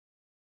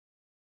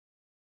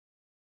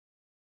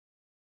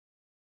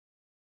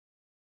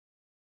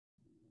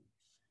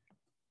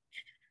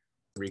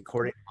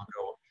recording. I'll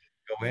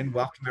go in.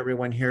 Welcome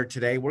everyone here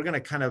today. We're going to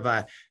kind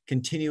of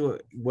continue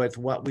with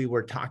what we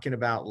were talking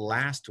about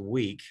last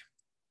week.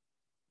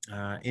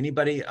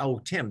 Anybody? Oh,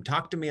 Tim,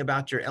 talk to me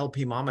about your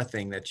LP Mama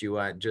thing that you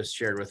just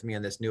shared with me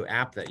on this new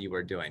app that you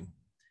were doing.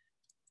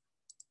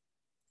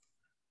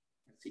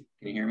 Let's see,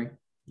 can you hear me?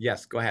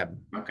 Yes, go ahead.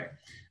 Okay.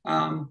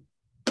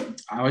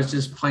 I was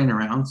just playing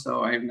around,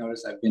 so I've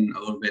noticed I've been a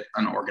little bit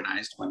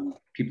unorganized when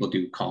people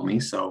do call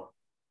me, so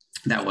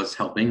that was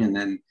helping. And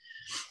then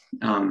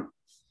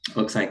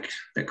looks like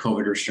the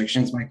COVID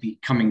restrictions might be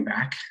coming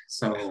back,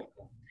 so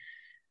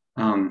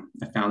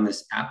I found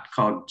this app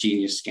called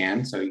Genius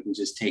Scan. So you can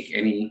just take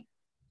any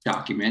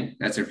document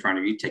that's in front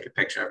of you, take a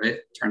picture of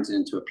it, turns it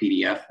into a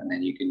PDF, and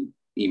then you can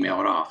email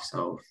it off.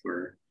 So if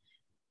we're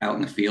out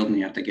in the field and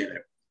you have to get a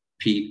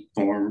P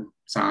form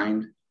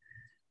signed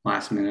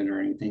last minute or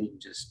anything, you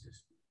just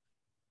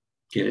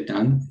get it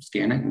done,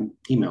 scan it, and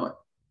email it.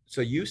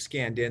 So you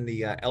scanned in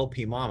the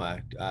LP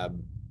Mama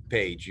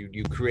page.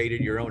 You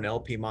created your own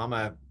LP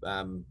Mama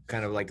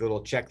kind of like a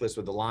little checklist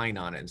with a line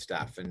on it and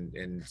stuff.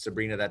 And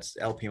Sabrina, that's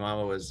LP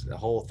Mama was the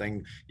whole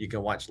thing. You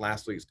can watch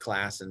last week's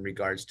class in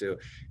regards to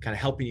kind of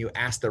helping you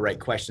ask the right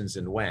questions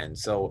and when.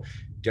 So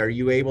are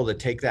you able to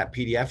take that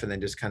PDF and then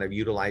just kind of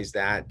utilize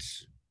that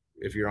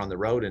if you're on the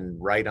road and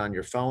write on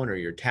your phone or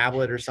your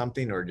tablet or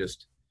something, or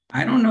just?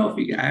 I don't know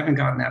if I haven't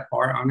gotten that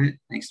far on it.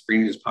 I think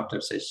Sabrina just popped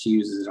up, says she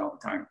uses it all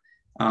the time.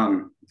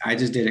 I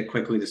just did it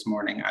quickly this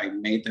morning. I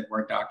made the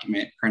Word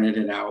document, printed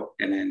it out,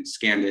 and then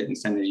scanned it and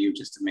sent it to you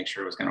just to make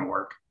sure it was going to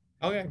work.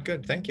 Oh yeah,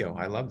 good. Thank you.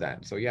 I love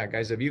that. So yeah,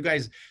 guys, if you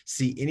guys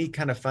see any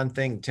kind of fun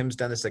thing, Tim's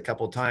done this a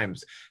couple of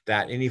times,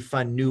 that any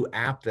fun new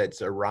app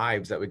that's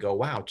arrives that we go,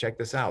 wow, check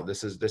this out.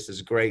 This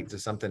is great. This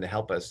is something to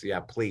help us.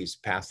 Yeah, please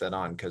pass that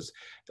on, because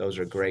those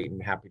are great,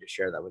 and happy to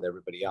share that with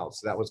everybody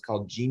else. So that was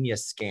called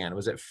Genius Scan.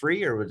 Was it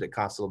free or was it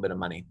cost a little bit of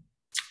money?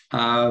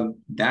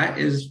 That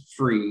is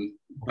free,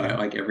 but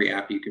like every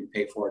app, you can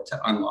pay for it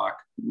to unlock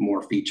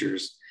more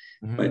features.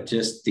 But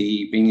just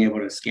the being able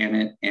to scan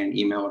it and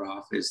email it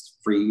off is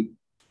free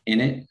in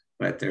it.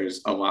 But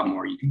there's a lot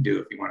more you can do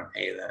if you want to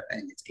pay that. I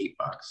think it's $8.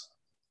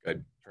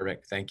 Good,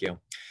 perfect, thank you. All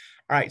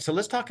right, so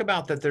let's talk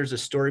about that. There's a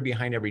story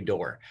behind every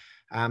door.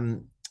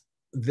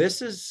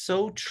 This is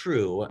so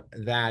true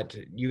that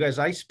you guys,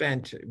 I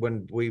spent,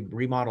 when we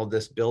remodeled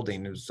this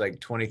building, it was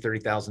like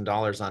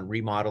 $20,000-$30,000 on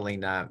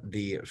remodeling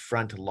the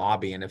front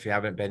lobby. And if you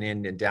haven't been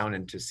in and down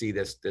and to see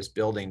this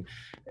building,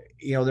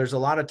 you know, there's a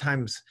lot of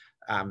times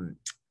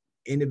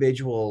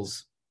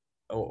individuals,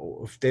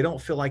 if they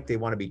don't feel like they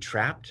want to be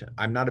trapped.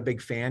 I'm not a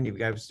big fan. You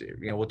guys,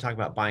 you know, we'll talk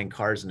about buying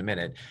cars in a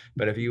minute,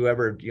 but if you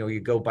ever, you know, you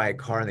go buy a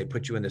car and they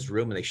put you in this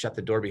room and they shut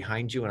the door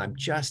behind you, and I'm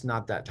just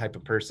not that type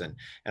of person.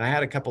 And I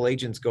had a couple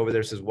agents go over there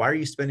and says, why are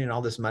you spending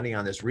all this money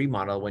on this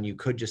remodel when you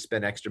could just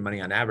spend extra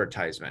money on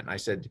advertisement? And I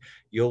said,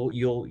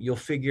 you'll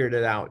figure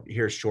it out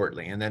here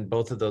shortly. And then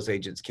both of those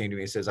agents came to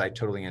me and says, I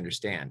totally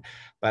understand.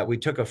 But we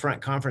took a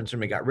front conference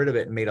room and got rid of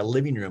it and made a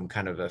living room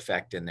kind of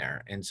effect in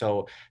there. And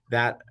so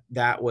that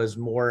was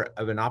more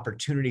of an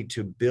opportunity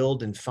to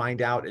build and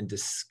find out and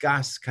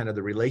discuss kind of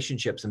the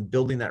relationships and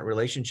building that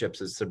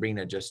relationships, as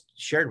Sabrina just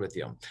shared with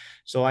you.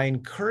 So I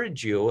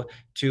encourage you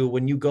to,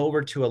 when you go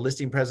over to a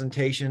listing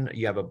presentation,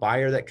 you have a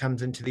buyer that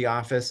comes into the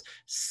office,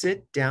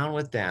 sit down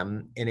with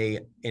them in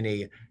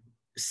a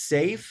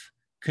safe,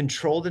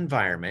 controlled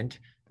environment,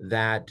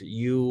 that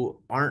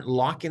you aren't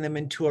locking them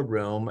into a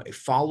room.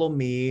 Follow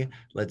me.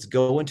 Let's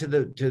go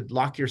into to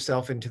lock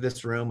yourself into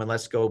this room and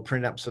let's go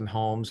print up some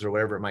homes or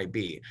whatever it might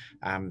be.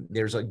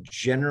 There's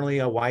generally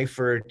a wife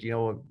or, you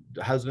know,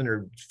 husband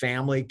or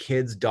family,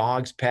 kids,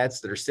 dogs, pets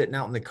that are sitting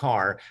out in the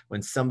car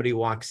when somebody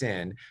walks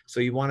in. So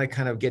you want to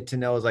kind of get to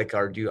know, like,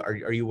 are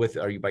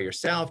you by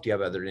yourself? Do you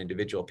have other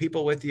individual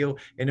people with you?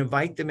 And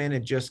invite them in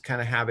and just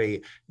kind of have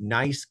a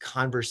nice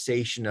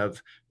conversation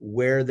of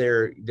where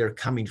they're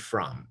coming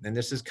from. And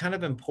this is kind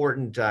of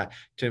important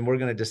and we're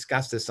going to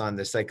discuss this on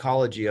the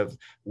psychology of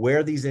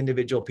where these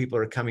individual people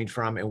are coming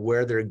from and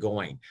where they're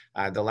going.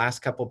 The last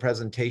couple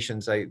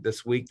presentations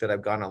this week that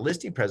I've gone on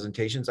listing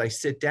presentations, I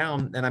sit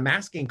down and I'm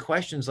asking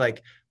questions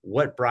like,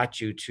 what brought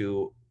you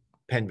to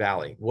Penn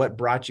Valley? What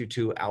brought you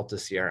to Alta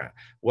Sierra?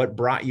 What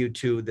brought you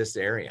to this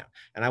area?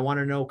 And I want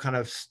to know, kind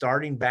of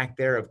starting back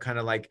there, of kind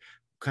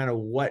of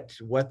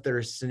what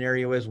their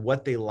scenario is,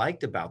 what they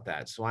liked about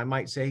that. So I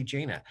might say, hey,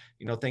 Jana,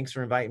 you know, thanks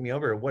for inviting me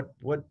over.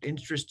 What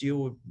interests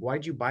you?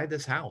 Why'd you buy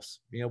this house?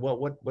 You know,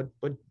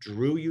 what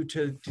drew you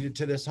to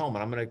this home?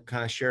 And I'm going to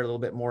kind of share a little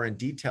bit more in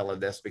detail of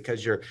this,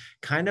 because you're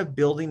kind of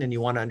building and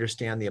you want to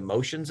understand the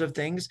emotions of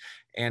things.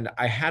 And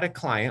I had a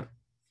client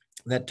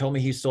that told me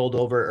he sold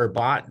over, or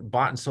bought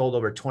and sold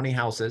over 20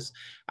 houses.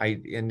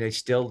 And they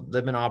still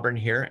live in Auburn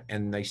here,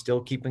 and they still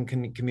keep in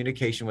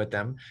communication with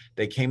them.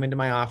 They came into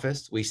my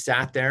office. We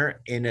sat there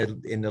in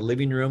the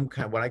living room,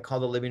 kind of what I call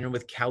the living room,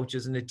 with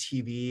couches and a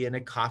TV and a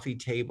coffee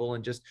table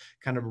and just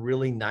kind of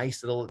really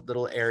nice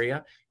little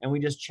area. And we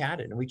just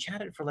chatted, and we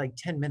chatted for like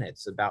 10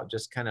 minutes about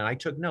just kind of, I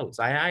took notes.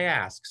 I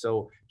asked.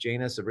 So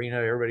Jana, Sabrina,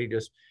 everybody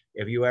just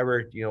if you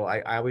ever,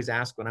 I always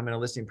ask when I'm in a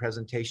listing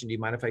presentation, do you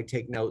mind if I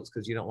take notes?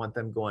 Because you don't want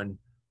them going,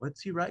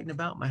 what's he writing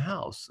about my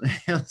house?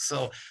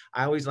 So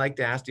I always like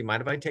to ask, do you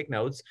mind if I take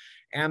notes?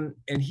 And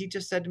he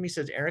just said to me,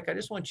 says, Eric, I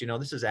just want you to know,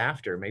 this is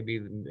after maybe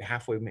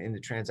halfway in the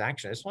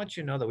transaction. I just want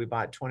you to know that we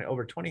bought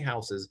over 20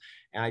 houses.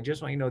 And I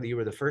just want you to know that you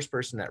were the first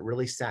person that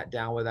really sat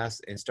down with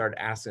us and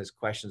started asking us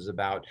questions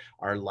about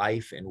our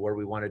life and where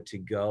we wanted to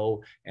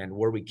go and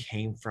where we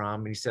came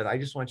from. And he said, I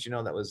just want you to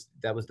know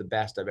that was the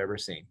best I've ever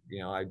seen.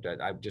 I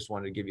just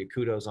wanted to give you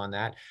kudos on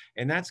that.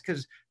 And that's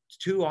because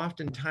too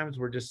often times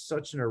we're just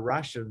such in a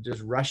rush of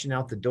just rushing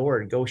out the door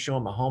and go show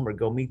them a home or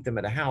go meet them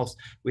at a house.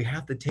 We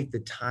have to take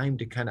the time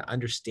to kind of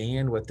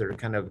understand what they're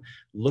kind of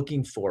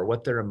looking for,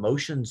 what their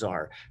emotions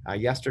are.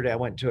 Yesterday, I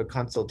went to a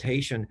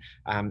consultation,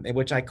 in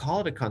which I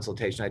call it a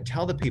consultation. I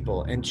tell the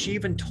people, and she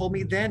even told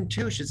me then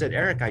too, she said,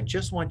 Eric, I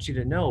just want you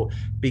to know,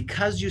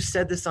 because you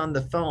said this on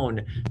the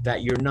phone,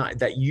 that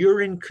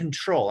you're in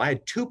control. I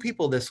had two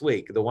people this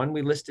week. The one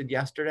we listed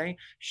yesterday,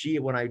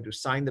 when I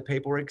signed the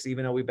paperwork,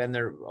 even though we've been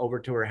there over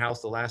to her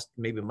house the last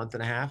maybe a month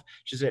and a half,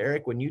 she said,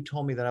 Eric, when you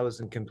told me that I was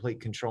in complete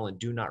control and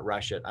do not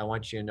rush it, I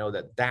want you to know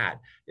that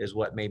is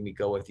what made me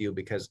go with you,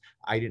 because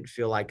I didn't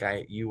feel like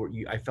I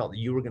felt that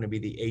you were going to be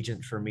the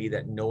agent for me,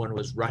 that no one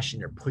was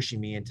rushing or pushing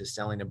me into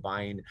selling and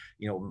buying,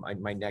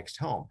 my next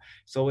home.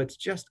 So it's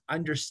just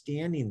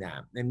understanding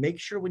that, and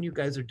make sure when you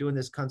guys are doing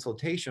this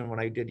consultation, when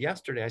I did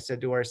yesterday, I said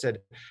to her,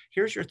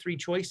 here's your three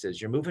choices.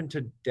 You're moving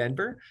to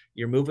Denver,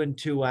 you're moving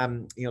to,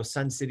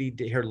 Sun City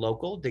here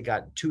local. They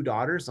got two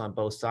daughters on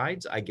both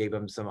sides. I gave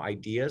them some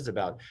ideas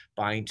about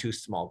buying two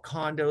small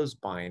condos,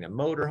 buying a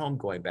motorhome,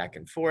 going back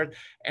and forth.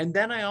 And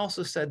then I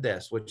also said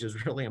this, which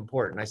is really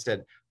important. I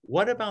said,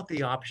 what about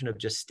the option of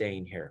just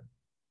staying here?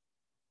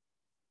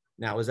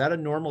 Now, is that a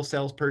normal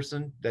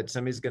salesperson that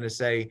somebody's going to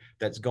say,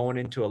 that's going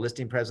into a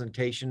listing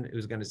presentation,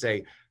 who's going to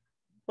say,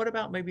 what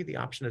about maybe the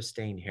option of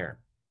staying here?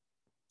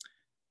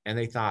 And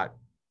they thought,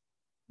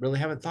 really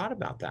haven't thought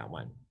about that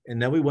one. And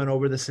then we went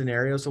over the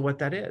scenarios of what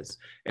that is.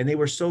 And they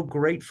were so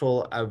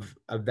grateful of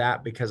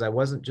that, because I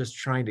wasn't just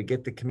trying to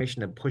get the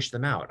commission and push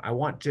them out. I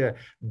want to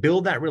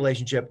build that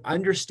relationship,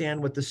 understand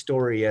what the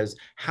story is,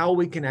 how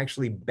we can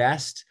actually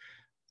best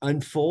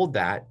unfold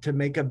that to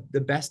make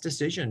the best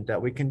decision that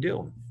we can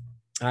do.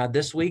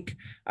 This week,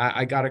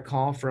 I got a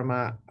call from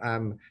a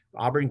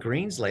Auburn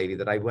Greens lady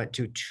that I went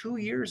to 2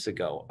 years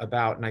ago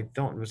about,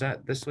 and was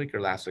that this week or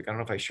last week? I don't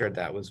know if I shared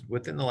that. It was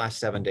within the last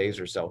 7 days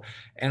or so.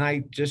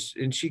 And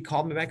she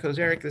called me back, goes,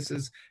 Eric, this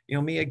is,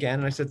 me again.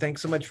 And I said,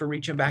 thanks so much for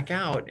reaching back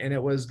out. And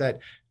it was that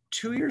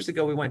 2 years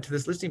ago, we went to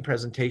this listing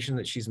presentation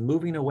that she's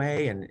moving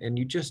away. And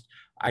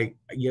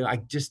I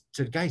just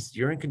said, guys,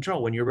 you're in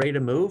control. When you're ready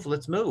to move,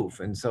 let's move.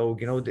 And so,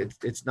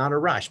 it's not a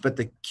rush, but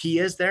the key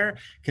is there,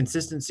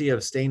 consistency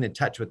of staying in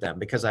touch with them.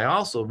 Because I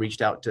also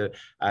reached out to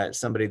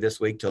somebody this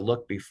week to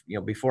look,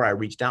 before I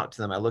reached out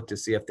to them, I looked to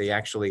see if they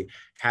actually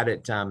had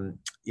it,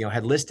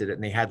 had listed it,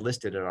 and they had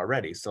listed it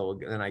already. So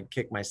then I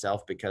kicked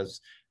myself because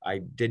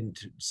I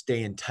didn't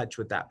stay in touch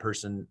with that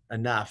person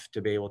enough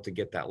to be able to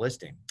get that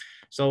listing.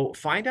 So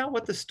find out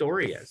what the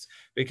story is,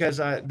 because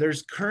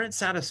there's current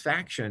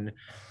satisfaction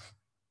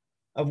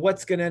of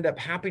what's going to end up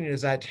happening.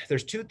 Is that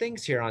there's two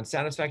things here on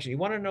satisfaction. You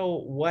want to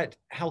know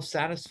how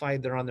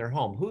satisfied they're on their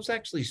home. Who's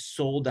actually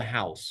sold a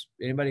house?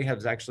 Anybody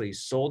has actually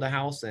sold a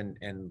house and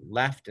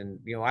left? And,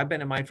 I've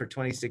been in mine for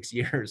 26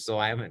 years, so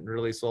I haven't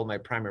really sold my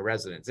primary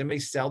residence. Anybody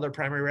sell their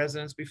primary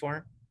residence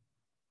before?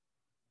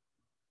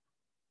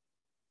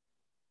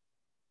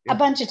 A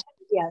bunch of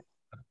times, yes.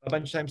 A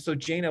bunch of times. So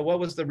Jana, what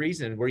was the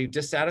reason? Were you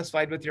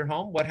dissatisfied with your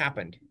home? What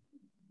happened?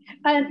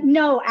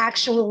 No,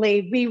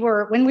 actually,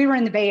 when we were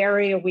in the Bay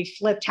Area, we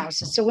flipped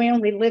houses. So we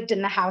only lived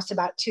in the house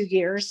about 2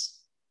 years.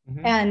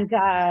 Mm-hmm.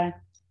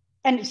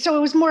 And so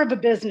it was more of a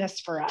business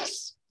for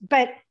us.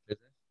 But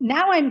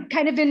now I'm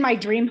kind of in my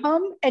dream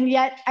home. And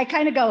yet I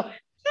kind of go, I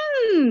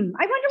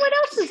wonder what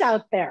else is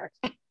out there.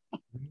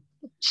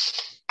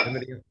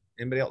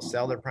 Anybody else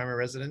sell their primary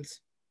residence?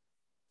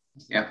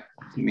 Yeah,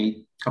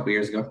 me a couple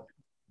years ago.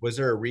 Was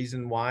there a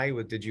reason why?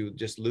 Did you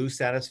just lose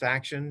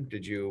satisfaction?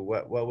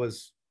 What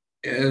was?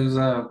 It was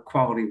a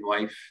quality of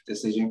life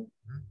decision.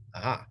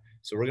 Aha.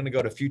 So we're going to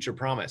go to future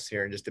promise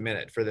here in just a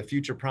minute. For the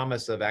future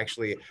promise of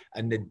actually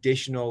an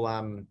additional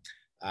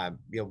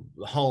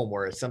home,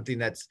 or something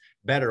that's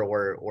better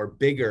or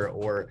bigger,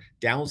 or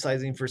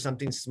downsizing for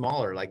something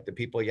smaller, like the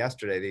people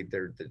yesterday,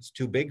 it's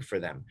too big for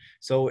them.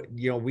 So,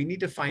 we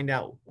need to find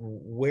out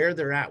where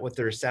they're at with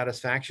their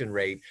satisfaction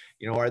rate.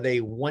 Are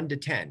they 1 to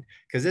 10?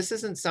 Because this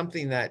isn't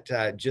something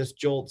that just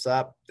jolts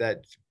up,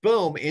 that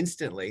boom,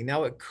 instantly.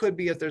 Now it could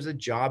be if there's a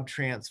job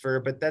transfer,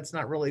 but that's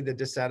not really the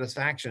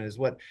dissatisfaction. Is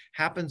what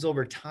happens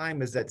over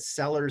time is that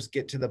sellers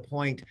get to the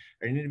point,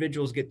 or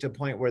individuals get to a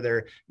point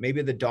where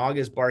maybe the dog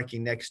is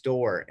barking next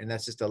door, and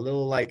that's just a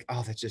little like,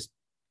 oh, that's just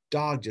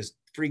dog just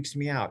freaks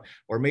me out.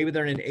 Or maybe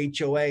they're in an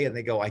HOA and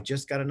they go, I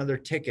just got another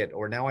ticket,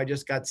 or now I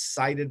just got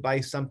cited by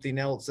something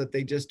else that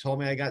they just told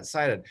me I got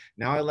cited.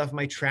 Now I left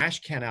my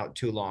trash can out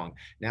too long.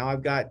 Now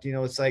I've got,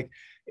 it's like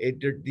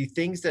the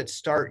things that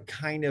start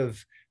kind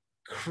of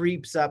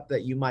creeps up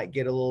that you might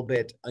get a little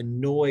bit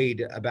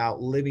annoyed about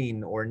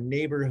living, or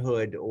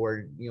neighborhood,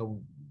 or,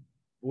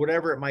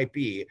 whatever it might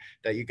be,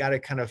 that you got to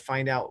kind of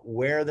find out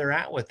where they're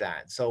at with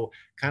that. So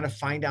kind of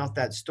find out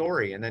that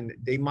story. And then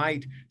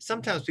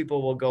sometimes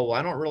people will go, well,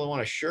 I don't really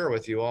want to share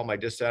with you all my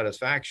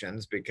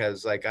dissatisfactions,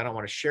 because like, I don't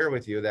want to share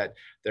with you that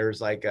there's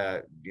like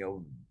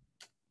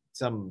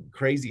some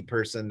crazy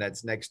person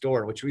that's next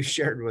door, which we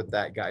shared with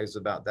that guys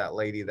about that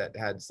lady that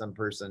had some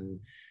person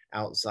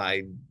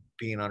outside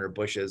peeing on her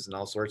bushes and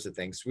all sorts of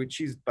things, which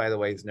she's, by the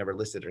way, has never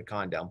listed her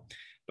condo.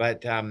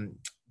 But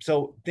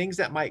so things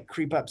that might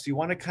creep up. So you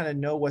want to kind of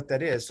know what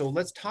that is. So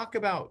let's talk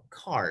about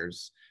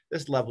cars.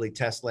 This lovely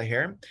Tesla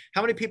here.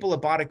 How many people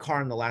have bought a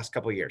car in the last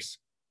couple of years?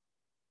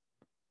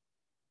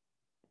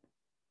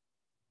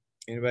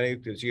 Anybody?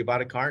 So you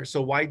bought a car.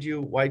 So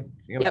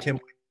Yep. Tim,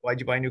 why'd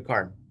you buy a new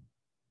car?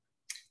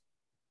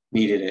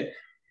 Needed it.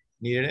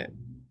 Needed it?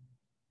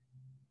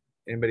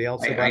 Anybody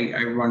else?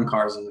 I run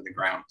cars into the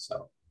ground,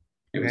 so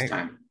it was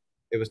time.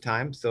 It was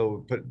time.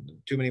 So put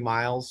too many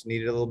miles,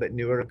 needed a little bit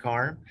newer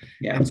car.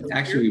 Yeah, so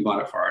actually we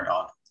bought it for our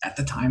dog at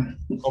the time.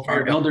 For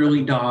our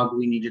elderly dog,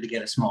 we needed to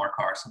get a smaller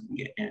car so we can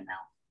get in and out.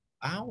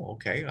 Oh,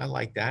 okay. I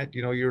like that.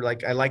 You're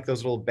like, I like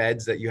those little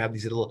beds that you have,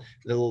 these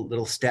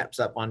little steps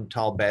up on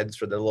tall beds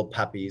for the little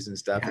puppies and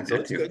stuff. Yeah, and so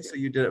it's good. So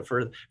you did it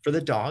for the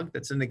dog.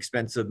 That's an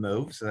expensive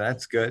move. So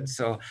that's good.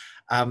 So,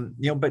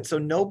 but so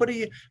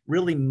nobody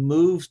really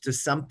moves to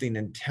something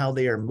until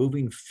they are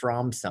moving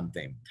from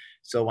something.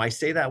 So I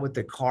say that with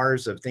the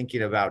cars, of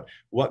thinking about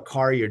what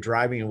car you're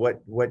driving,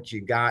 what you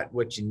got,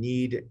 what you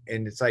need.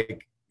 And it's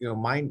like,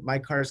 my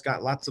car's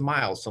got lots of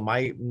miles. So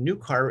my new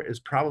car is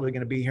probably going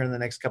to be here in the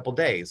next couple of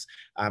days.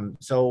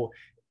 So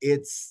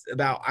it's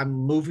about, I'm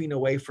moving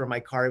away from my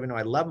car, even though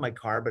I love my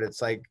car, but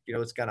it's like,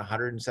 it's got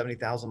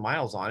 170,000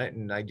 miles on it.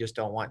 And I just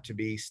don't want to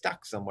be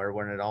stuck somewhere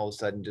when it all of a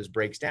sudden just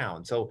breaks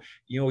down. So,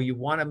 you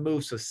want to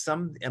move. So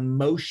some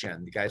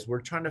emotion, guys,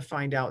 we're trying to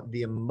find out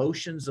the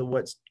emotions of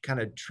what's kind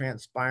of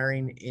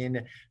transpiring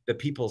in the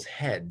people's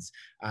heads.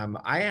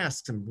 I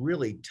asked some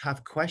really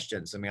tough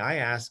questions. I mean, I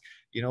asked,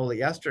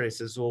 yesterday,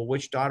 says, well,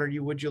 which daughter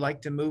would you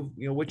like to move?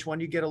 Which one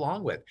you get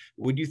along with?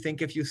 Would you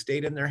think if you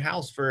stayed in their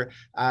house for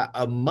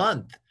a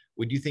month,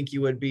 would you think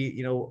you would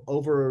be,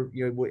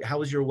 how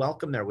was your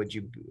welcome there? Would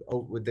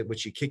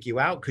she kick you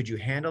out? Could you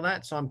handle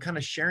that? So I'm kind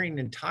of sharing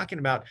and talking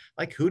about,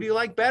 like, who do you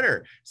like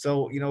better?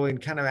 So,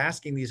 and kind of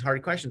asking these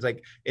hard questions.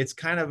 Like, it's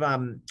kind of,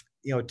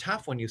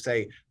 tough when you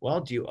say,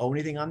 well, do you own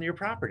anything on your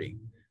property?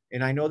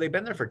 And I know they've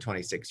been there for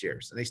 26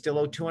 years and they still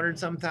owe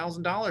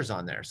 $200,000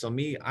 on there. So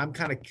I'm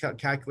kind of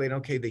calculating,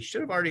 okay, they should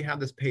have already had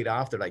this paid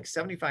off. They're like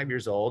 75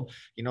 years old,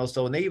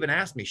 so when they even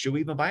asked me, should we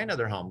even buy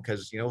another home?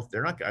 Because,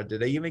 they're not, do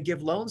they even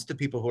give loans to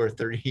people who are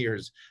 30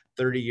 years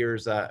or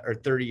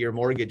 30-year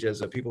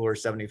mortgages of people who are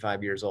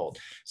 75 years old?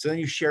 So then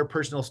you share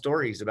personal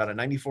stories about a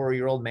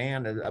 94-year-old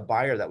man, a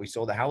buyer that we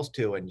sold a house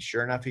to, and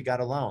sure enough, he got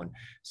a loan.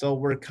 So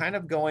we're kind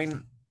of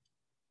going,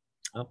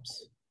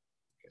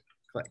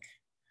 click.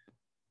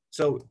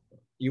 So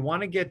you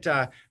want to get,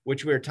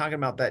 which we were talking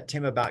about that,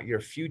 Tim, about your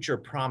future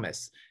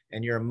promise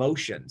and your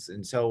emotions.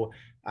 And so,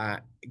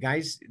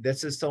 guys,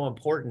 this is so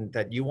important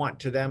that you want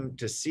them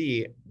to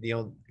see,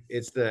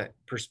 it's the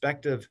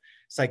perspective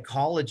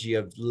psychology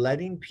of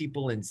letting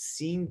people and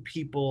seeing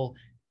people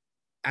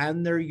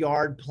and their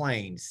yard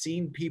playing,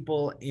 seeing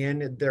people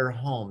in their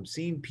home,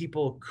 seeing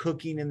people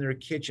cooking in their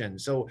kitchen.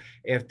 So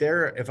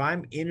if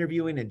I'm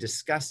interviewing and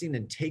discussing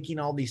and taking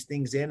all these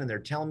things in, and they're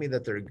telling me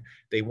that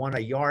they want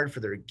a yard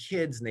for their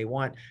kids, and they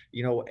want,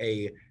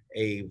 a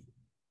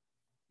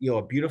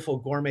beautiful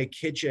gourmet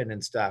kitchen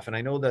and stuff. And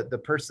I know that the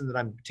person that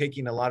I'm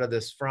taking a lot of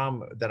this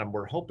from,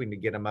 we're hoping to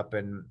get him up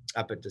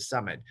at the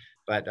summit,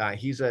 but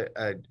he's a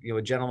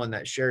gentleman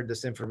that shared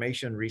this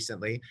information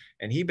recently.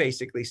 And he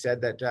basically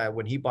said that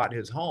when he bought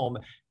his home,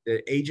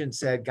 the agent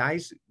said,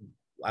 guys,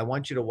 I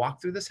want you to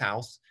walk through this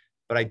house,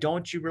 but I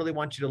don't really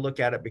want you to look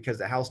at it because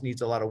the house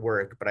needs a lot of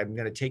work, but I'm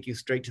going to take you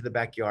straight to the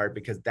backyard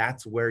because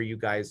that's what you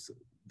guys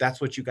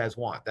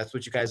want. That's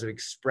what you guys have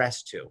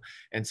expressed to.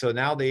 And so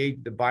now the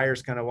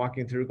buyer's kind of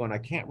walking through going, I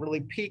can't really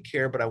peek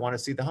here, but I want to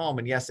see the home.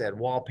 And yes, it had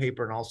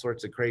wallpaper and all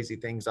sorts of crazy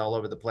things all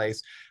over the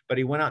place. But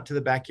he went out to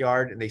the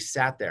backyard and they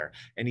sat there,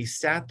 and he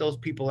sat those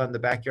people in the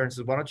backyard and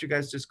said, why don't you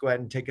guys just go ahead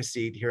and take a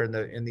seat here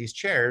in these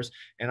chairs,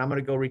 and I'm going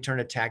to go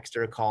return a text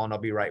or a call, and I'll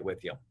be right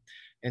with you.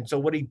 And so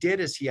what he did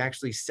is he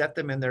actually set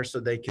them in there so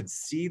they could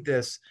see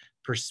this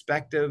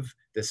perspective,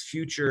 this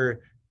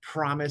future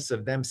promise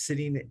of them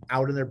sitting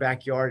out in their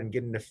backyard and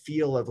getting a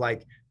feel of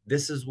like,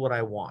 this is what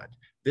I want.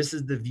 This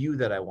is the view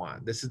that I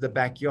want. This is the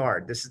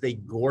backyard. This is the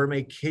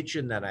gourmet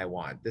kitchen that I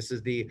want. This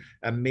is the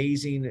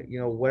amazing,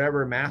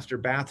 whatever master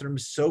bathroom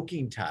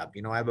soaking tub.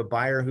 I have a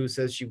buyer who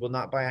says she will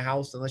not buy a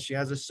house unless she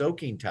has a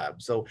soaking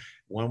tub. So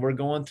when we're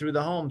going through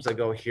the homes, I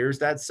go, here's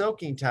that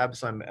soaking tub.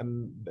 So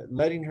I'm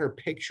letting her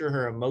picture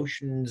her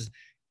emotions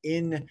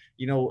in,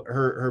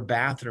 her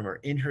bathroom or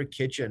in her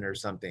kitchen or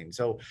something.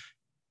 So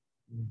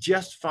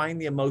just find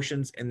the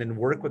emotions and then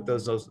work with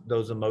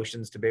those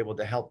emotions to be able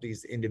to help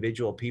these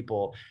individual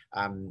people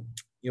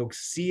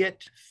see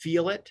it,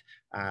 feel it.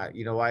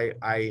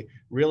 I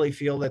really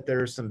feel that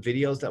there's some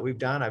videos that we've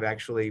done. I've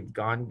actually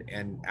gone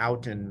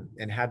out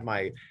and had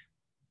my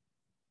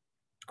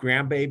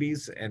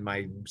grandbabies and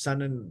my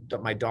son and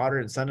my daughter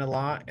and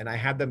son-in-law, and I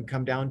had them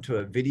come down to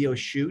a video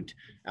shoot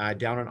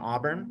down in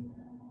Auburn.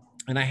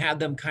 And I had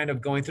them kind of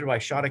going through, I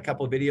shot a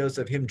couple of videos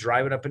of him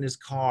driving up in his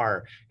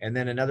car, and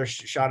then another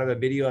shot of a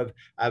video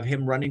of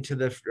him running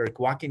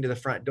walking to the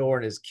front door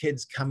and his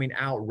kids coming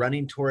out,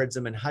 running towards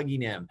him and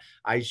hugging him.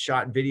 I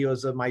shot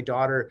videos of my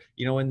daughter,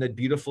 in the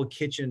beautiful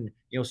kitchen,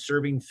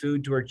 serving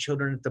food to her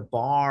children at the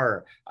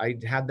bar. I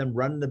had them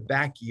run in the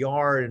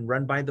backyard and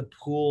run by the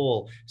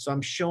pool. So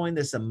I'm showing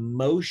this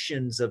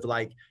emotions of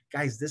like,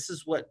 guys, this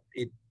is what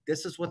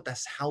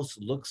this house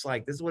looks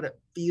like. This is what it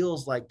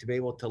feels like to be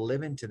able to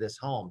live into this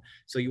home.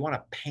 So you want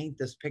to paint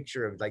this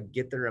picture of like,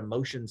 get their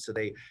emotions so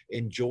they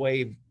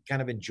enjoy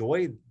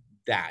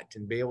that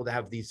and be able to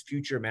have these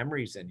future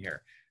memories in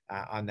here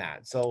on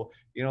that. So,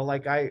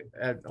 like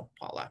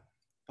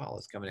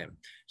Paula's coming in.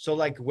 So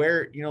like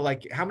where,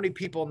 like how many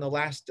people in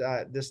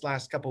the this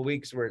last couple of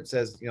weeks where it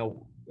says,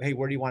 hey,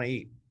 where do you want to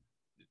eat?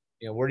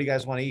 Where do you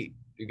guys want to eat?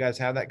 Do you guys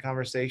have that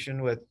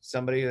conversation with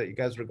somebody that you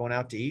guys were going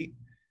out to eat?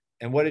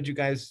 And what did you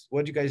guys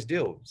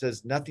do? It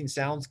says nothing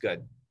sounds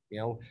good.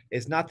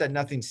 It's not that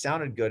nothing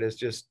sounded good. It's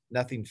just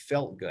nothing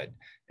felt good.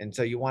 And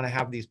so you want to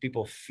have these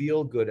people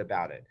feel good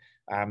about it.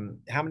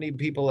 How many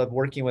people are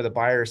working with a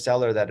buyer or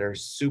seller that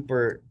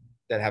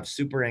have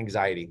super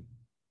anxiety?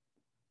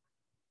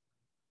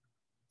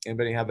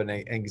 Anybody have an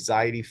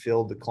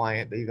anxiety-filled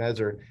client that you guys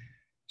are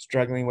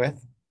struggling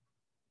with?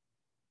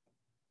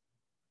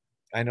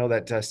 I know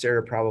that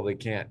Sarah probably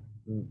can't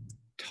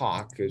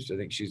talk because I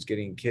think she's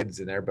getting kids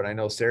in there, but I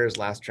know Sarah's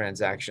last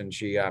transaction,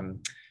 she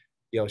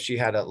she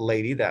had a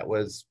lady that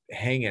was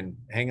hanging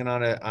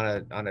on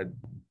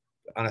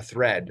a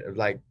thread of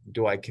like,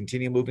 do I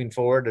continue moving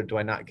forward or do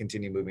I not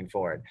continue moving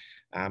forward?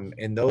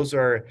 And those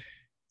are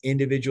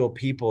individual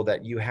people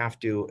that you have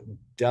to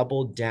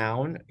double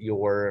down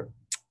your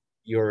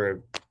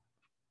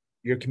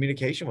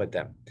communication with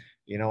them.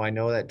 I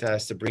know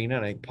that Sabrina,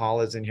 and I think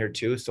Paul is in here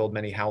too, sold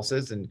many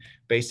houses. And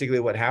basically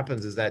what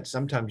happens is that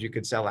sometimes you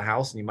could sell a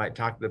house and you might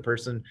talk to the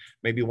person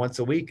maybe once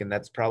a week, and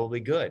that's probably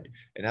good.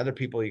 And other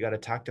people, you got to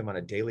talk to them on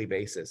a daily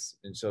basis.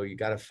 And so you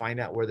got to find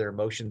out where their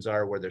emotions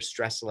are, where their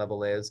stress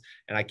level is.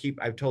 And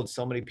I've told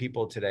so many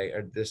people today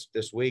or this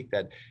week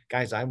that,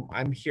 guys,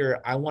 I'm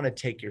here. I want to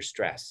take your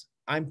stress.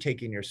 I'm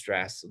taking your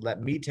stress. Let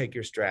me take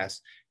your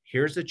stress.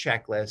 Here's a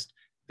checklist.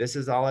 This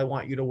is all I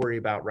want you to worry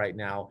about right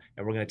now.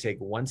 And we're going to take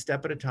one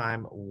step at a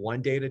time, one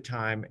day at a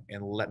time,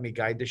 and let me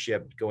guide the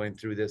ship going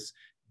through this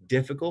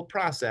difficult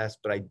process,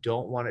 but I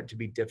don't want it to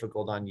be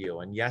difficult on you.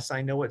 And yes,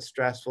 I know it's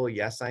stressful.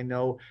 Yes, I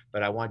know,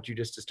 but I want you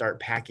just to start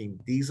packing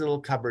these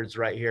little cupboards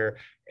right here.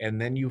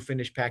 And then you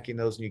finish packing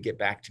those and you get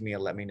back to me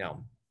and let me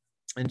know.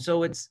 And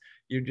so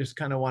you just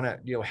kind of want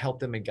to, help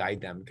them and guide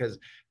them, because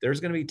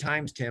there's going to be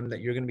times, Tim, that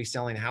you're going to be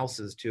selling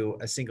houses to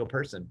a single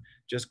person.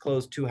 Just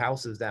closed 2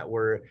 houses that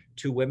were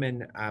 2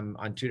 women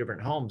on 2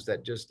 different homes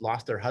that just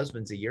lost their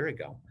husbands a year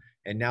ago.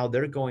 And now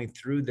they're going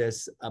through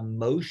this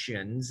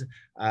emotions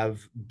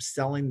of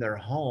selling their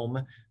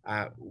home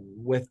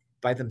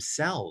by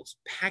themselves,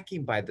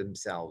 packing by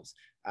themselves.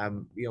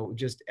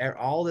 Just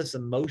all this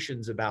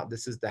emotions about,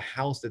 this is the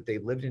house that they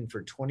lived in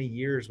for 20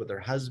 years with their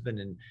husband,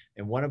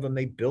 and one of them,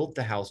 they built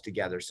the house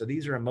together. So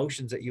these are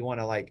emotions that you want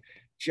to like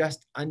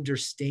just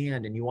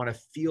understand, and you want to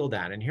feel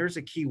that. And here's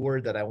a key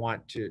word that I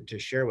want to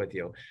share with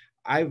you.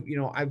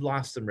 I've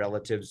lost some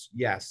relatives,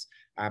 yes,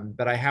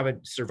 but I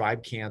haven't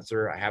survived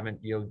cancer. I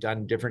haven't,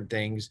 done different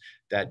things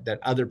that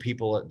other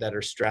people that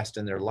are stressed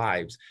in their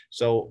lives.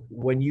 So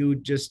when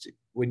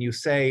you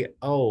say,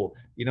 oh,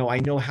 I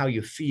know how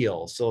you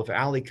feel. So if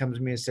Allie comes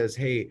to me and says,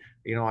 hey,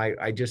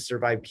 I just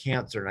survived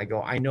cancer, and I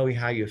go, I know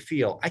how you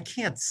feel. I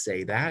can't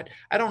say that.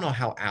 I don't know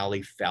how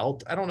Allie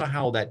felt. I don't know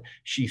how that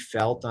she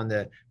felt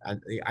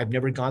I've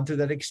never gone through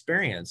that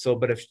experience. So,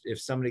 but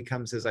if somebody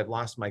comes and says, I've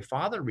lost my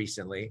father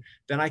recently,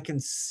 then I can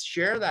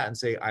share that and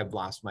say, I've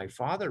lost my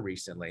father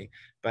recently.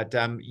 But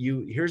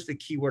here's the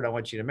key word I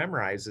want you to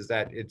memorize, is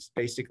that it's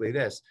basically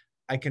this: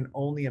 I can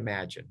only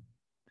imagine.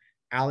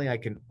 Allie, I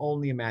can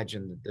only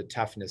imagine the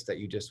toughness that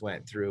you just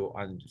went through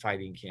on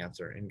fighting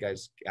cancer. And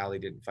guys, Allie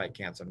didn't fight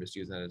cancer. I'm just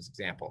using that as an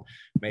example.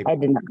 Maybe I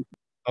did not.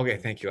 Okay,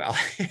 thank you, Allie.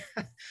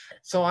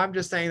 So I'm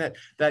just saying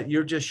that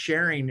you're just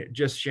sharing,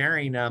 just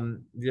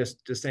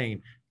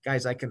saying,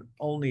 guys, I can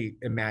only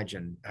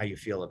imagine how you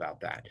feel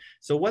about that.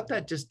 So what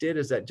that just did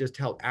is that just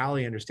helped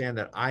Allie understand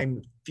that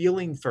I'm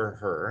feeling for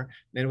her.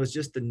 And it was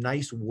just the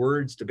nice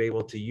words to be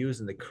able to use,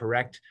 and the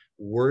correct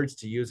words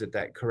to use at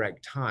that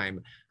correct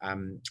time,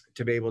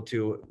 to be able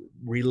to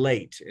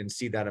relate and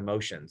see that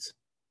emotions.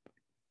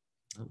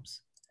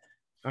 Oops.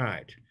 All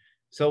right.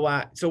 So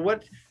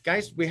what,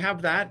 guys, we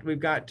have that.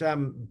 We've got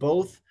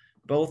both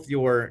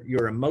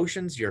your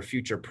emotions, your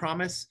future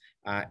promise,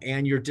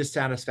 and your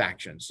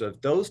dissatisfaction. So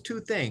if those 2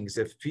 things,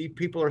 if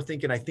people are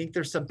thinking, I think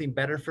there's something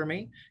better for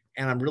me,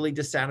 and I'm really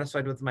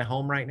dissatisfied with my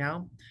home right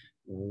now,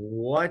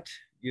 what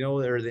you know,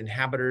 or the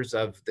inhabitants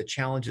of the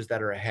challenges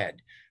that are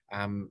ahead.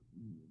 You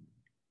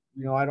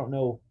know, I don't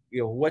know,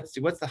 you know,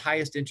 what's the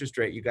highest interest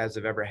rate you guys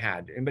have ever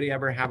had? Anybody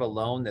ever have a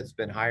loan that's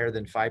been higher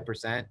than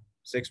 5%,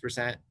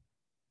 6%?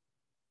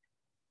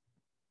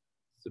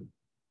 So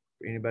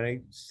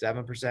anybody?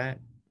 7%?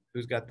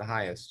 Who's got the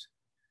highest?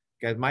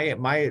 Guys,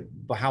 my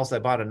house I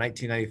bought in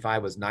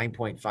 1995 was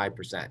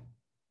 9.5%.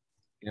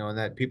 You know, and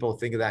that people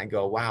think of that and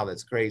go, wow,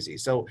 that's crazy.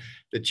 So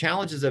the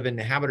challenges of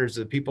inhabitants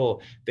of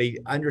people, they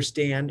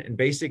understand, and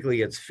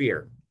basically it's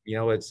fear. You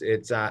know, it's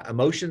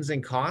emotions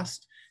and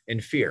cost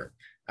and fear.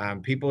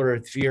 People are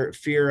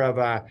fear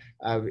of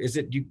is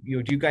it, do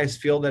you guys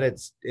feel that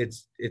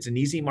it's an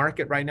easy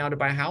market right now to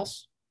buy a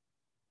house?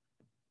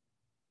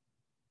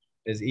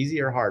 Is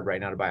easy or hard right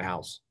now to buy a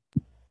house?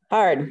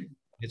 Hard.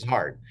 It's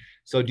hard.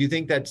 So do you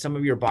think that some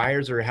of your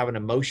buyers are having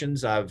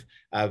emotions of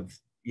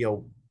you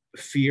know,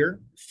 fear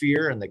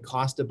and the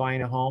cost of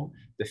buying a home,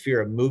 the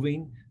fear of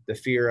moving, the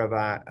fear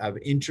of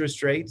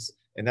interest rates?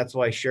 And that's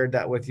why I shared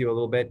that with you a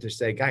little bit to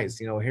say, guys,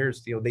 you know,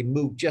 here's, you know, they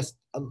moved just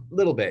a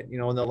little bit, you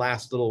know, in the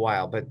last little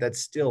while, but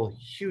that's still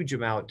huge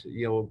amount,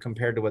 you know,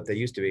 compared to what they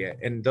used to be.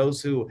 And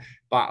those who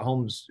bought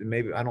homes,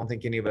 maybe, I don't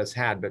think any of us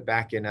had, but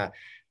back in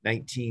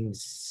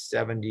 1980s,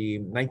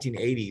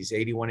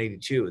 81,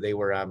 82, they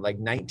were like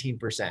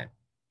 19%.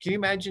 Can you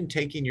imagine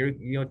taking your,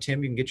 you know,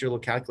 Tim, you can get your little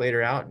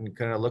calculator out and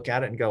kind of look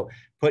at it and go,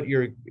 put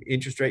your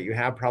interest rate you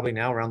have probably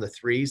now around the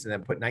 3s and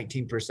then put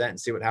 19% and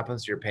see what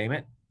happens to your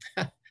payment.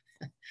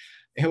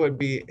 It would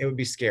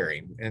be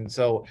scary. And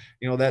so,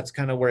 you know, that's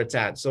kind of where it's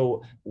at.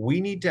 So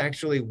we need to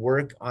actually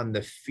work on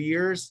the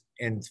fears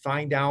and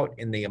find out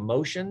in the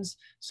emotions.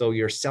 So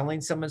you're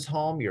selling someone's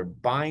home, you're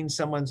buying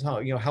someone's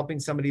home, you know, helping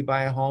somebody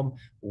buy a home.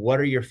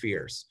 What are your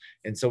fears?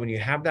 And so when you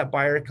have that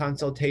buyer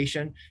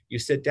consultation, you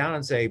sit down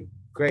and say,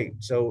 great.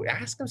 So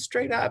ask them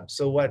straight up.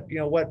 So what, you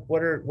know,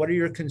 what are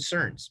your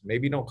concerns?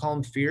 Maybe don't call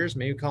them fears.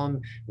 Maybe call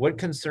them, what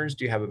concerns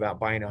do you have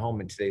about buying a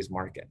home in today's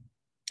market?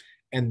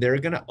 And they're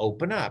going to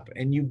open up.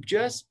 And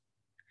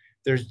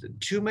there's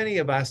too many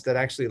of us that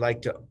actually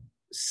like to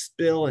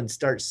spill and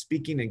start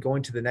speaking and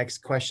going to the next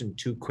question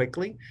too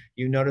quickly.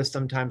 You notice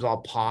sometimes I'll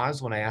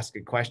pause when I ask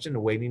a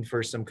question, waiting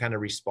for some kind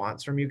of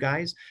response from you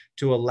guys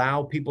to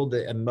allow people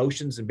the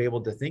emotions and be able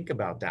to think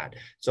about that.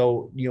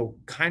 So, you know,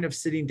 kind of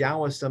sitting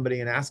down with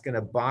somebody and asking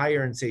a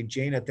buyer and say,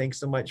 Jana, thanks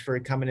so much for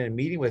coming in and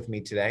meeting with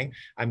me today.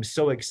 I'm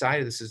so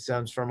excited. This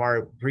sounds from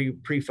our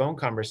pre-phone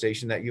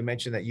conversation that you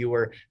mentioned that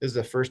this is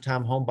a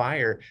first-time home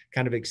buyer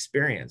kind of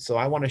experience. So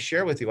I want to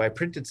share with you, I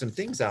printed some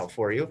things out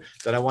for you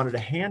that I wanted to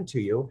hand to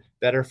you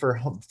that are for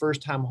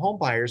first-time home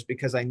buyers,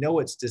 because I know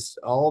it's just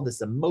all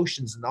this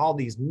emotions and all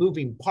these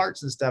moving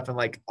parts and stuff and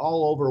like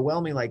all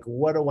overwhelming. Like,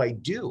 what do I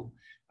do?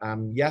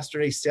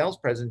 Yesterday's sales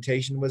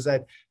presentation was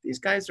that these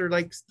guys are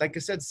like I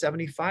said,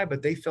 75,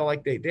 but they feel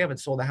like they haven't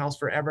sold a house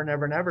forever and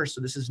ever and ever.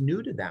 So this is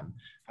new to them.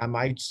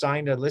 I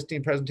signed a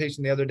listing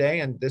presentation the other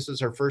day, and this is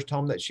her first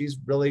home that she's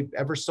really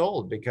ever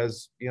sold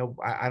because, you know,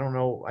 I don't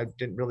know, I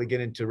didn't really get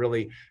into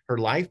really her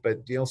life, but,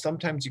 you know,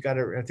 sometimes you got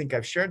to, I think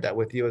I've shared that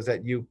with you, is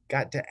that you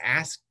got to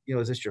ask, you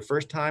know, is this your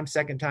first time,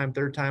 second time,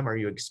 third time? Are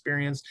you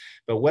experienced?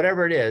 But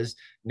whatever it is,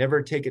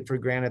 never take it for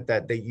granted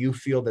that you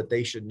feel that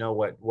they should know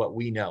what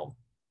we know.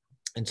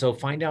 And so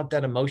find out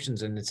that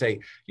emotions and say,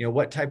 you know,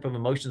 what type of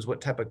emotions, what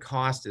type of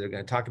cost. They're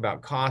going to talk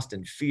about cost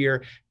and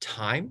fear,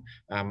 time.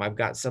 I've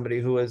got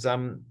somebody who is,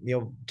 you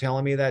know,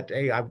 telling me that,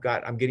 hey,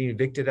 I'm getting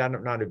evicted out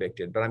of, not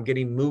evicted, but I'm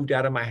getting moved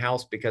out of my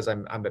house because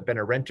I've been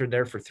a renter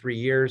there for 3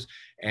 years.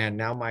 And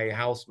now my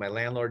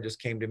landlord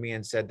just came to me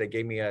and said they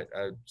gave me a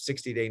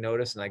 60-day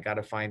notice and I got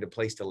to find a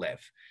place to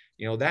live.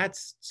 You know,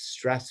 that's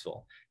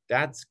stressful.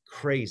 That's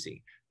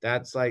crazy.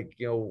 That's like,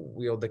 you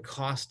know, the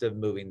cost of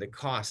moving, the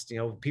cost, you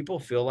know, people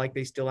feel like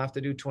they still have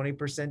to do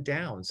 20%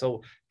 down.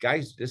 So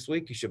guys, this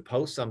week you should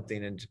post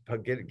something and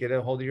get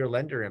a hold of your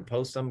lender and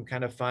post some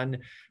kind of fun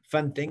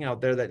thing out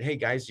there that, hey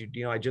guys, you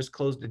know, I just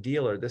closed a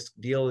deal, or this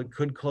deal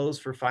could close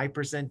for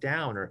 5%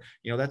 down, or,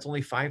 you know, that's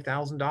only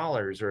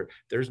 $5,000, or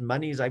there's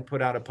monies. I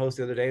put out a post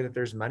the other day that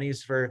there's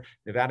monies for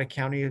Nevada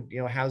County,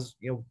 you know, has,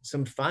 you know,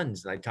 some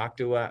funds. And I talked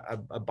to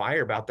a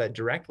buyer about that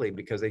directly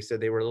because they said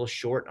they were a little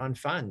short on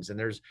funds, and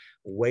there's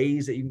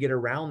ways that you can get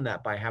around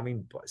that by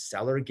having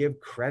seller give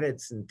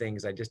credits and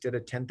things. I just did a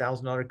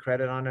 $10,000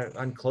 credit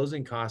on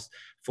closing costs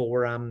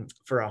for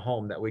a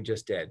home that we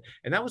just did.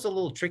 And that was a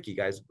little tricky,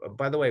 guys.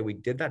 By the way, we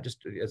did that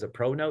just as a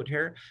pro note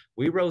here.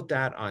 We wrote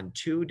that on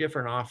 2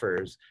 different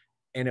offers.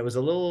 And it was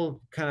a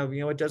little kind of,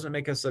 you know, it doesn't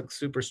make us look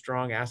super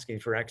strong asking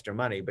for extra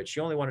money, but she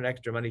only wanted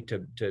extra money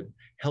to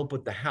help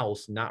with the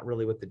house, not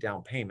really with the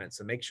down payment.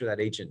 So make sure that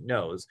agent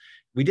knows.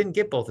 We didn't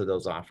get both of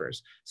those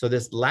offers. So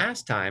this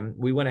last time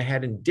we went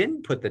ahead and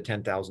didn't put the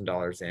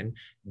 $10,000 in.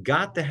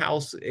 got the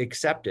house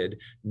accepted,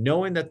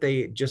 knowing that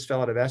they just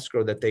fell out of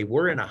escrow, that they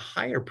were in a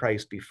higher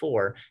price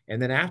before.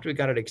 And then after we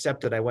got it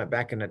accepted, I went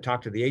back and I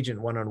talked to the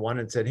agent one-on-one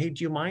and said, hey,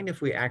 do you mind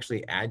if we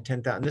actually add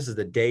 10,000? This is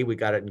the day we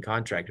got it in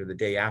contract, or the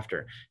day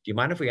after. Do you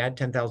mind if we add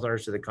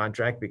 $10,000 to the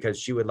contract? Because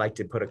she would like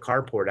to put a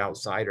carport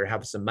outside or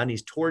have some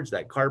monies towards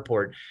that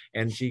carport.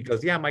 And she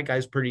goes, yeah, my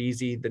guy's pretty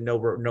easy. No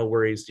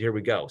worries. Here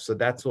we go. So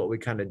that's what we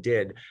kind of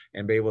did,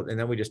 and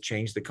then we just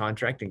changed the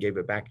contract and gave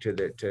it back to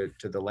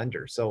the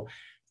lender. So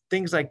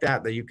things like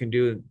that you can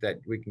do, that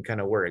we can kind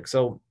of work.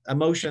 So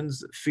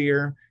emotions,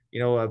 fear,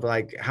 of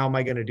like, how am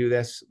I going to do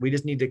this? We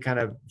just need to kind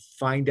of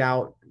find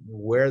out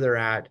where they're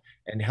at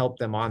and help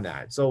them on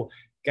that. So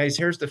guys,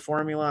 here's the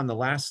formula on the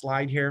last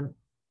slide here.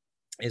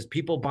 Is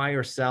people buy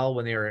or sell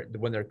when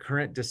their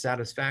current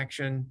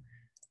dissatisfaction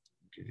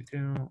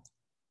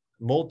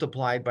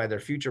multiplied by their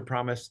future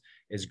promise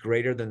is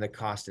greater than the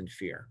cost and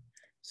fear.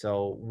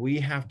 So we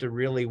have to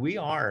really, we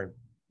are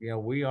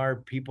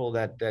people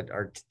that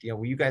are,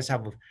 you guys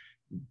have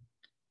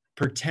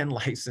pretend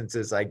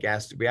licenses, I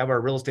guess. We have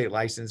our real estate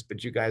license,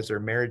 but you guys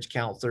are marriage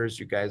counselors,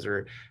 you guys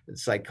are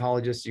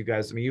psychologists, you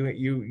guys, I mean,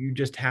 you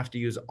just have to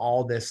use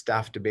all this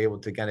stuff to be able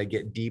to kind of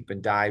get deep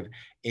and dive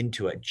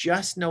into it.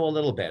 Just know a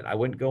little bit. I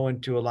wouldn't go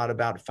into a lot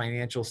about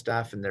financial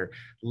stuff and their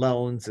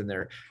loans and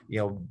their,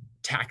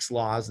 tax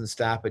laws and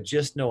stuff, but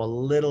just know a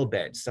little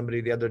bit.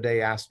 Somebody the other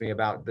day asked me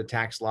about the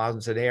tax laws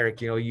and said,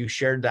 Eric, you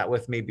shared that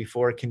with me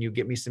before. Can you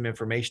get me some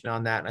information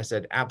on that? And I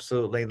said,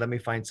 absolutely. Let me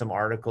find some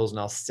articles and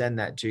I'll send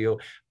that to you.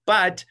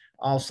 But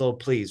also,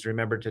 please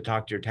remember to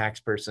talk to your tax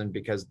person,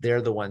 because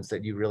they're the ones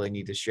that you really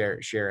need to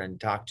share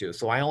and talk to.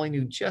 So I only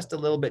knew just a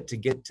little bit to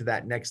get to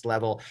that next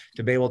level,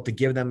 to be able to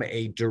give them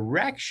a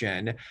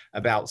direction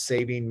about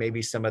saving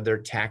maybe some of their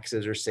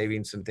taxes or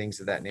saving some things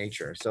of that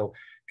nature. So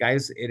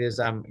guys, it is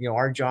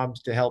our job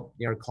to help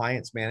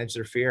clients manage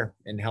their fear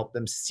and help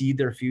them see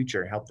their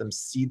future, help them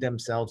see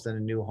themselves in a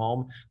new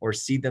home, or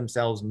see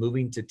themselves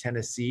moving to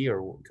Tennessee,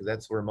 or because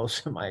that's where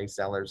most of my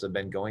sellers have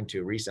been going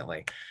to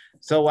recently.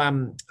 So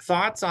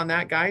thoughts on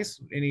that,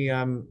 guys? Any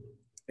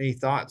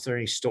thoughts or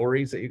any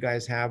stories that you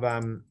guys have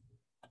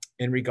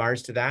in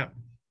regards to that?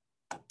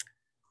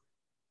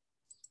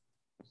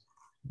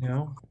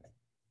 No.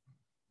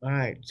 All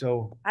right,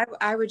 so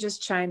I would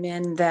just chime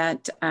in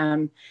that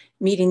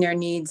meeting their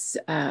needs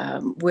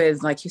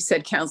with, like you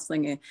said,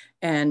 counseling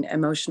and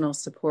emotional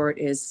support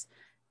is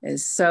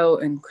so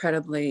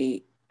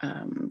incredibly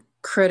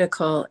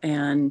critical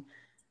and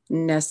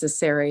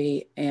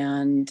necessary,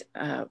 and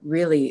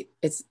really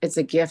it's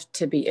a gift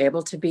to be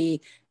able to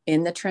be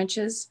in the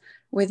trenches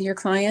with your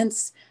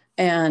clients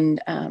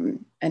and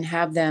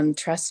have them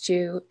trust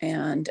you,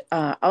 and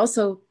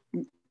also,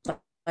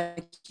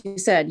 like you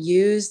said,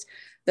 use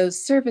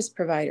those service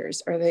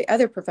providers or the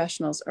other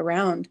professionals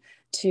around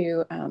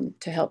to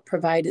help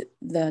provide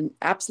the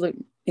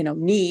absolute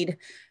need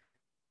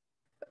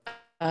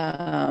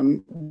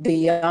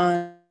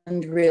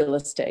beyond real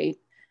estate.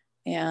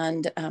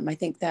 And I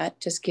think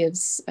that just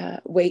gives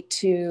weight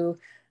to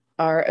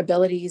our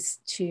abilities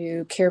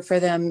to care for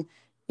them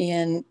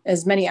in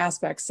as many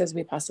aspects as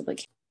we possibly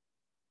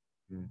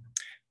can.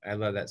 I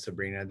love that,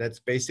 Sabrina. That's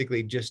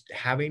basically just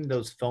having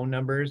those phone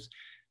numbers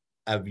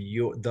of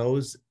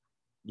those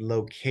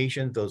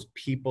locations, those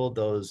people,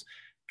 those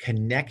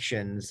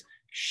connections.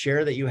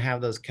 Share that you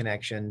have those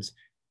connections,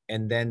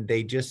 and then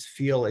they just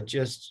feel, it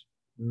just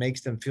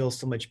makes them feel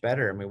so much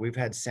better. I mean, we've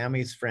had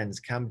Sammy's friends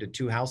come to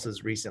 2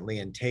 houses recently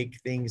and take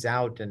things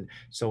out. And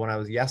so when I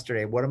was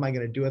yesterday, what am I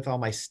going to do with all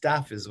my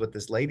stuff is what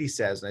this lady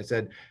says. And I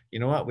said, you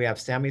know what, we have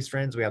Sammy's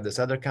friends, we have this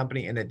other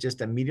company. And it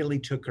just immediately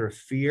took her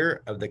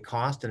fear of the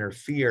cost and her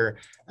fear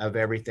of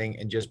everything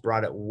and just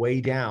brought it way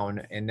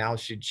down. And now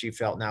she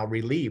felt now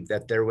relieved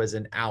that there was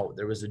an out,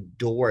 there was a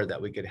door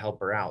that we could help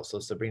her out. So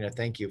Sabrina,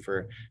 thank you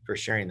for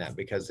sharing that,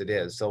 because it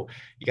is. So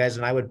you guys,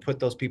 and I would put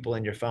those people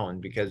in your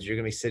phone, because you're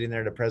going to be sitting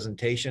there at a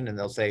presentation and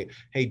they'll say,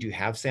 hey, do you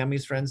have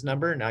Sammy's friend's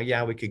number? Now,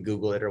 yeah, we could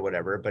Google it or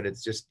whatever, but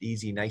it's just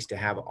easy, nice to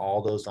have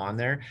all those on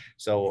there.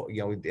 So,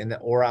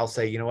 or I'll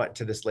say, you know what,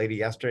 to this lady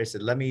yesterday, I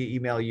said, let me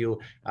email you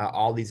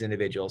all these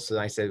individuals. So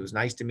I said, it was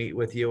nice to meet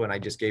with you. And I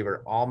just gave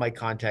her all my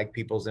contact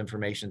people's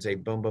information, say,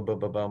 boom, boom, boom,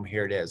 boom, boom,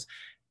 here it is.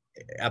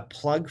 A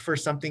plug for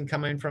something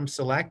coming from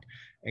Select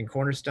and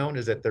Cornerstone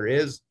is that there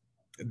is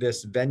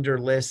this vendor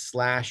list /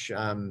 I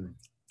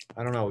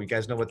don't know, you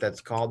guys know what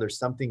that's called. There's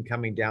something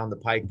coming down the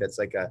pike that's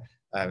like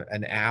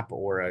an app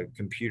or a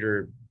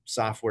computer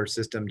software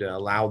system to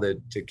allow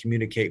to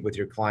communicate with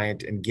your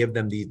client and give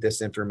them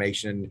this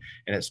information.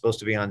 And it's supposed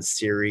to be on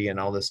Siri and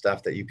all this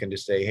stuff that you can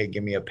just say, hey,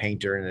 give me a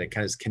painter. And it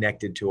kind of is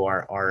connected to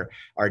our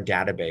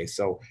database.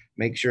 So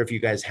make sure if you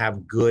guys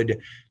have good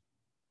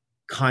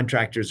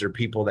contractors or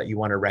people that you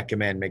want to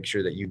recommend, make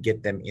sure that you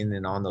get them in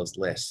and on those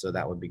lists. So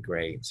that would be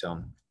great. So,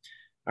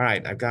 all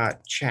right, I've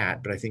got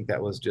chat, but I think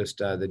that was just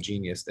the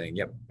Genius thing.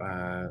 Yep.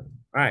 All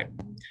right.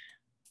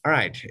 All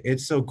right,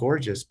 it's so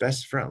gorgeous.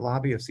 Best front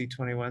lobby of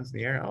C21s in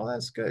the air. Oh,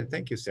 that's good.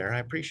 Thank you, Sarah.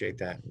 I appreciate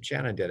that. And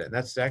Shannon did it.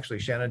 That's actually,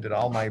 Shannon did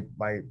all my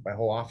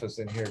whole office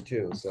in here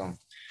too. So,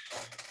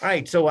 All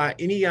right. So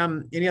any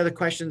other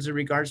questions in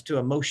regards to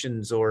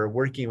emotions or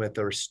working with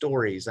or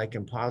stories? I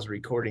can pause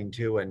recording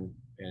too, and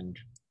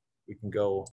we can go